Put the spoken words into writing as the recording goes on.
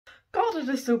God, it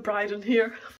is so bright in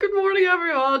here. Good morning,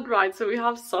 everyone. Right, so we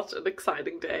have such an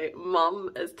exciting day.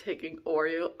 Mum is taking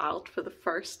Oreo out for the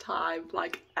first time,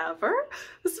 like, ever.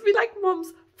 This will be like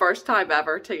Mum's first time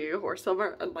ever taking a horse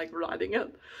somewhere and like riding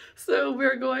it. So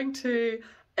we're going to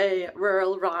a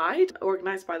rural ride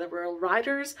organised by the Rural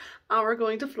Riders, and we're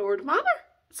going to Florida Manor.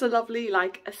 It's a lovely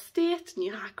like estate, and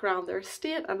you hack around their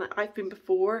estate, and I've been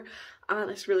before and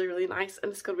it's really nice,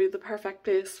 and it's going to be the perfect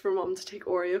place for Mum to take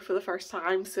Oreo for the first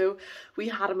time. So we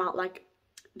had him out like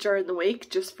during the week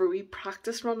just for a wee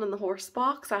practice run in the horse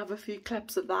box. I have a few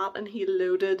clips of that, and he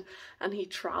loaded and he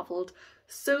travelled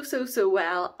so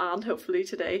well, and hopefully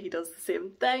today he does the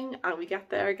same thing and we get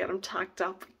there, get him tacked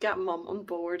up, get Mum on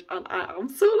board, and I am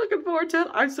so looking forward to it.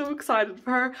 I'm so excited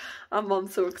for her and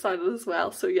Mum's so excited as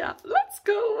well. So yeah, let's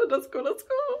go.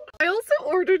 I also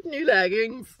ordered new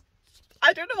leggings.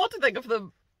 I don't know what to think of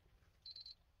them.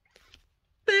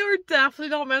 They were definitely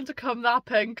not meant to come that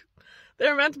pink. They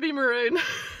were meant to be maroon.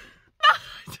 I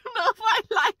don't know if I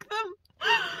like them,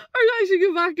 or I should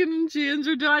go back in and change,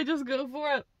 or do I just go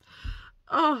for it?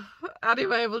 Oh,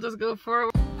 anyway, we'll just go for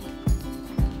it.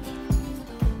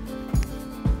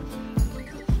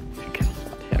 Get all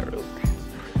that hair over.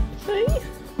 See?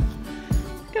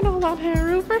 Get all that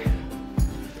hair over.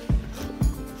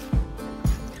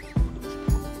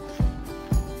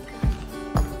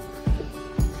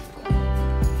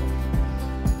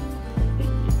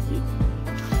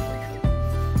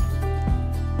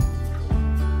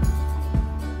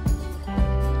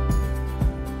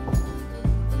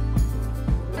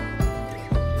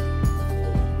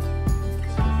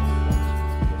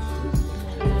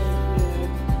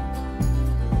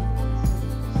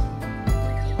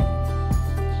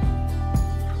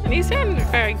 He sounded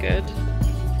very good.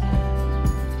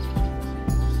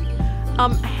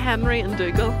 Henry and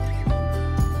Dougal.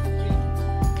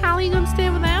 Callie, you gonna stay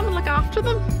with them and look after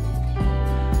them?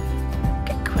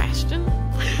 Good question.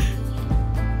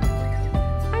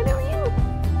 I know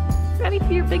you. Ready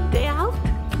for your big day out?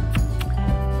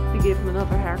 We gave him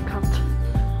another haircut,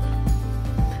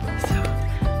 so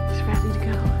he's ready to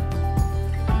go.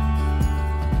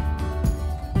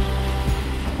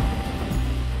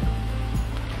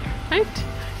 Right,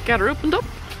 get her opened up.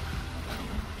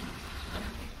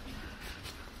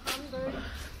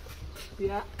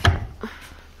 Yeah.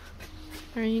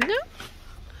 There you go.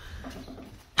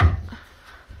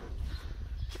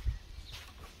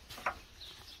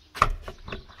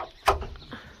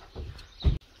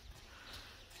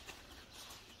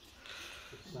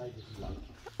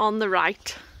 On the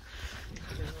right.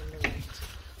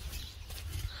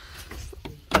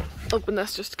 Open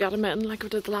this just to get him in like we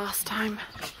did the last time.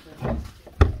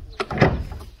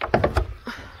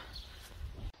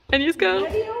 And you go. Are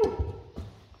you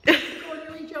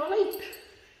jolly?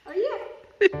 Are you?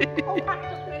 Oh, back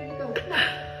up, there you go. Come on.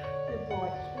 Good boy.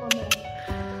 Come on then.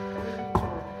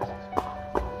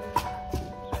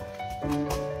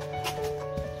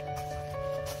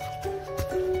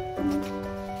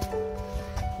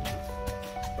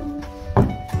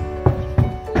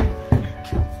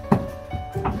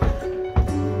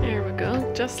 There we go,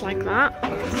 just like that.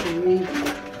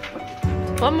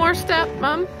 One more step,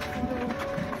 Mum.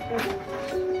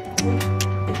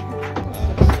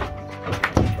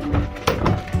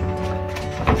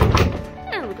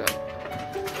 There we go.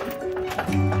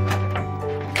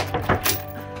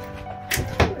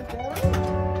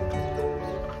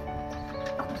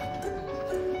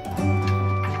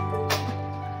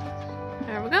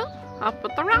 There we go. Up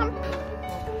with the ramp.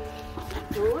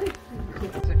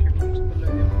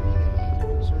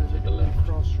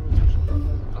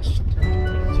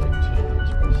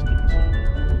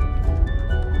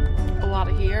 A lot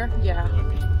of here, yeah. I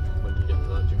mean, when you get to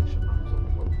that junction,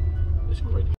 it's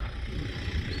quite.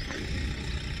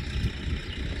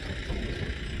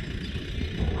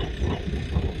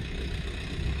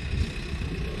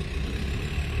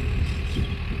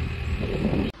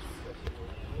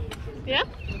 Yeah?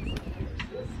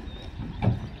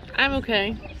 I'm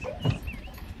okay.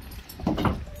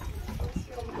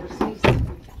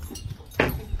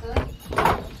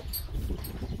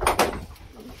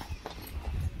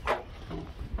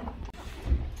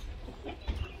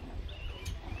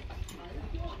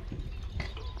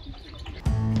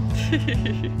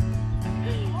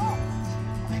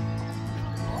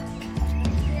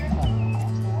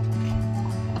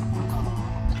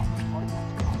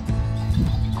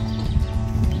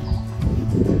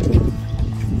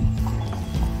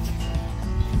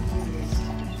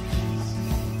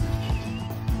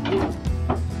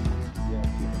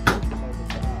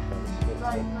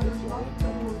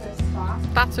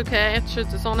 That's okay,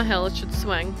 it's on a hill, it should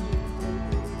swing.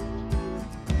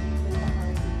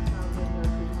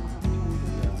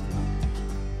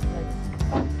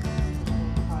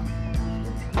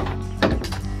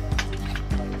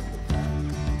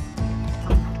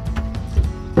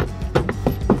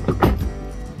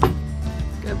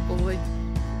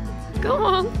 Go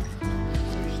on.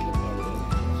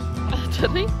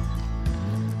 Didn't he?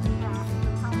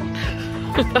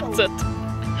 That's it.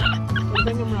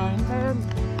 Bring him round then.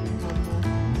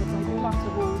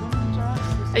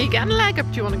 Are you getting a leg up?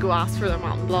 Do you want to go ask for the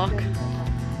mountain block?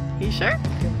 You sure?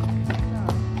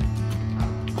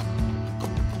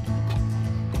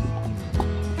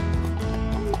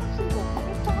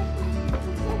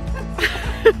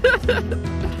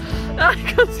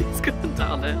 Because he's going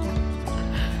downhill.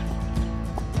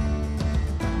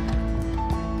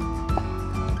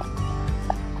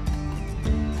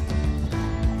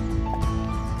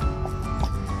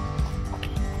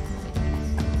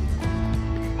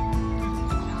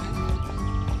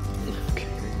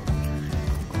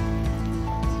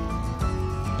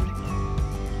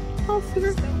 Oh,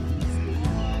 super.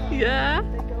 Yeah.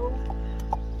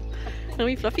 Are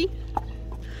we fluffy?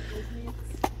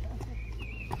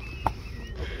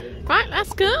 Right,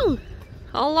 let's go.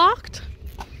 All locked.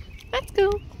 Let's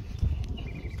go.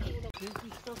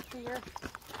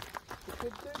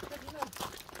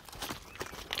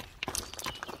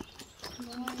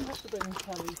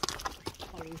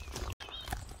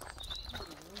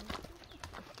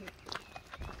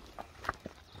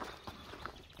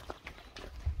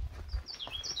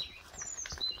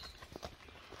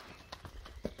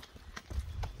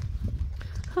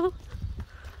 Oh,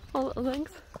 all little things.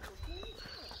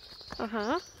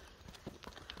 Uh-huh.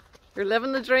 You're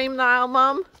living the dream now,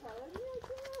 Mum.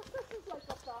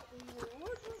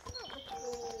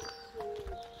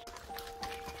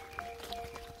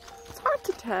 It's hard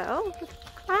to tell.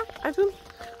 I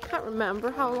can't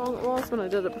remember how long it was when I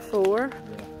did it before.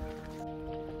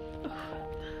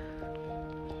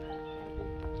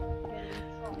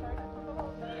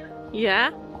 Yeah,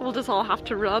 we'll just all have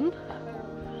to run.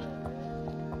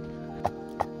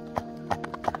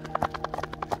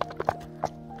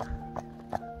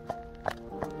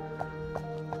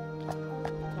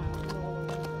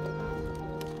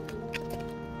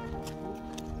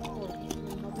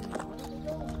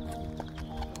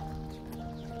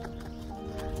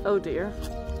 Oh dear,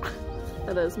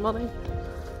 it is muddy.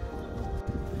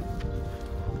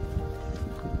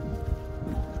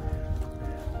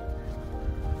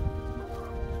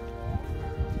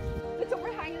 It's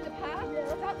overhanging the path.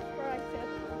 Yeah, that's where I sit.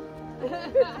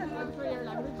 That's where your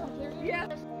language comes here. Yeah.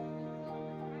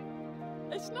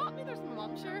 It's not me, there's my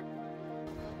mum, sure.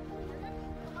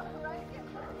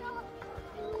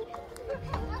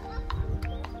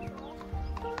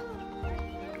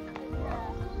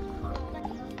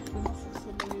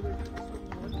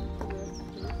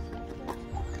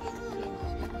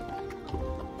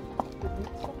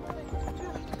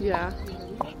 Yeah.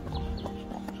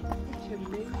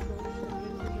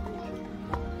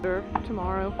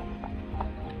 Tomorrow.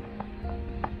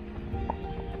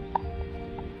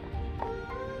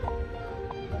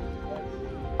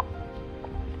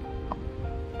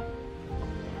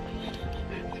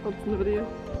 What's in the video?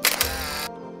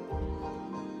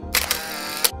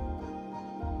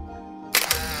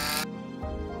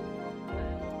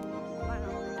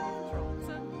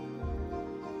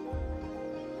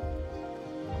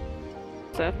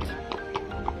 Set.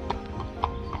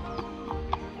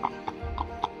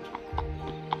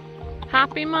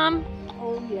 Happy, Mum?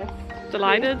 Oh yes.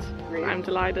 Delighted? Great. I'm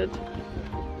delighted.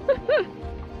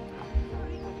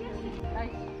 Hey,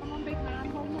 come on, big man,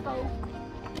 hold the boat.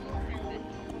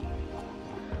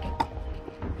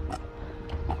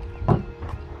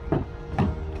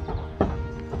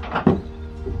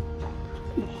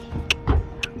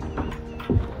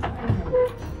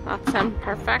 That's him,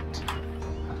 perfect.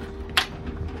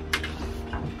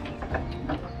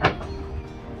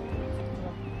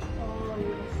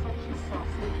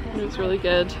 It was really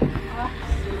good.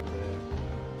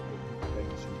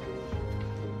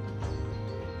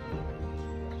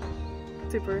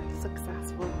 Super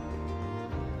successful.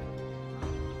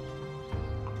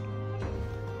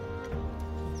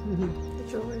 The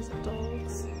joys of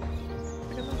dogs.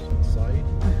 Look at that. Inside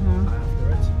after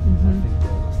it. I think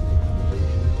that's the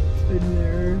accommodation. In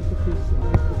there because the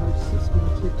house is going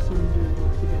to take so long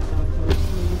to get that house.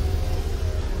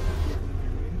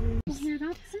 Oh, here,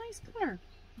 that's a nice colour.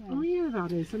 Oh yeah,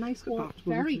 that is a nice Oh, cut.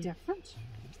 very different.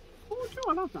 Oh, Joe,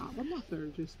 I love that one. Not there,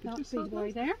 just That just big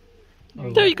boy there.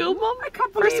 There you go, Mum. I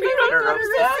can't First believe we you were were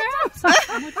Much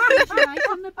right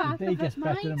on the back They of get it.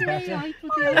 My better and day better. out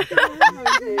with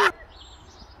the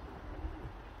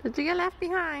Did you get left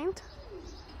behind?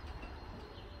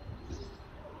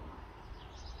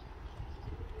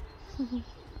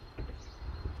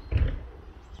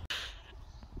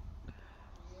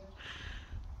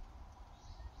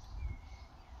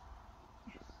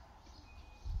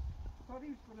 thought he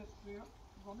was going to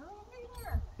run around me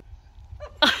there.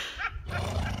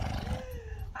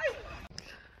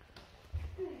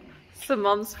 So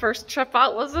Mum's first trip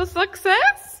out was a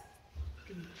success.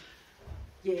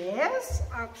 Yes,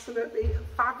 absolutely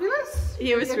fabulous.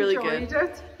 He was really good. Enjoyed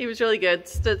it. He was really good.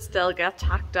 Stood still, get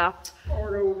tacked up,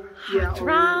 Oreo, yeah, hacked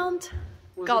around.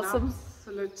 was Got an some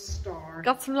absolute star.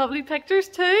 got some lovely pictures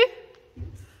too.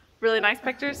 Really nice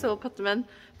pictures, so we'll put them in.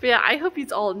 But yeah, I hope you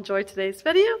all enjoyed today's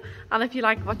video. And if you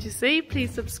like what you see,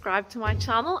 please subscribe to my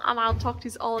channel. And I'll talk to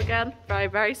you all again very,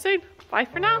 very soon. Bye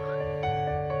for now.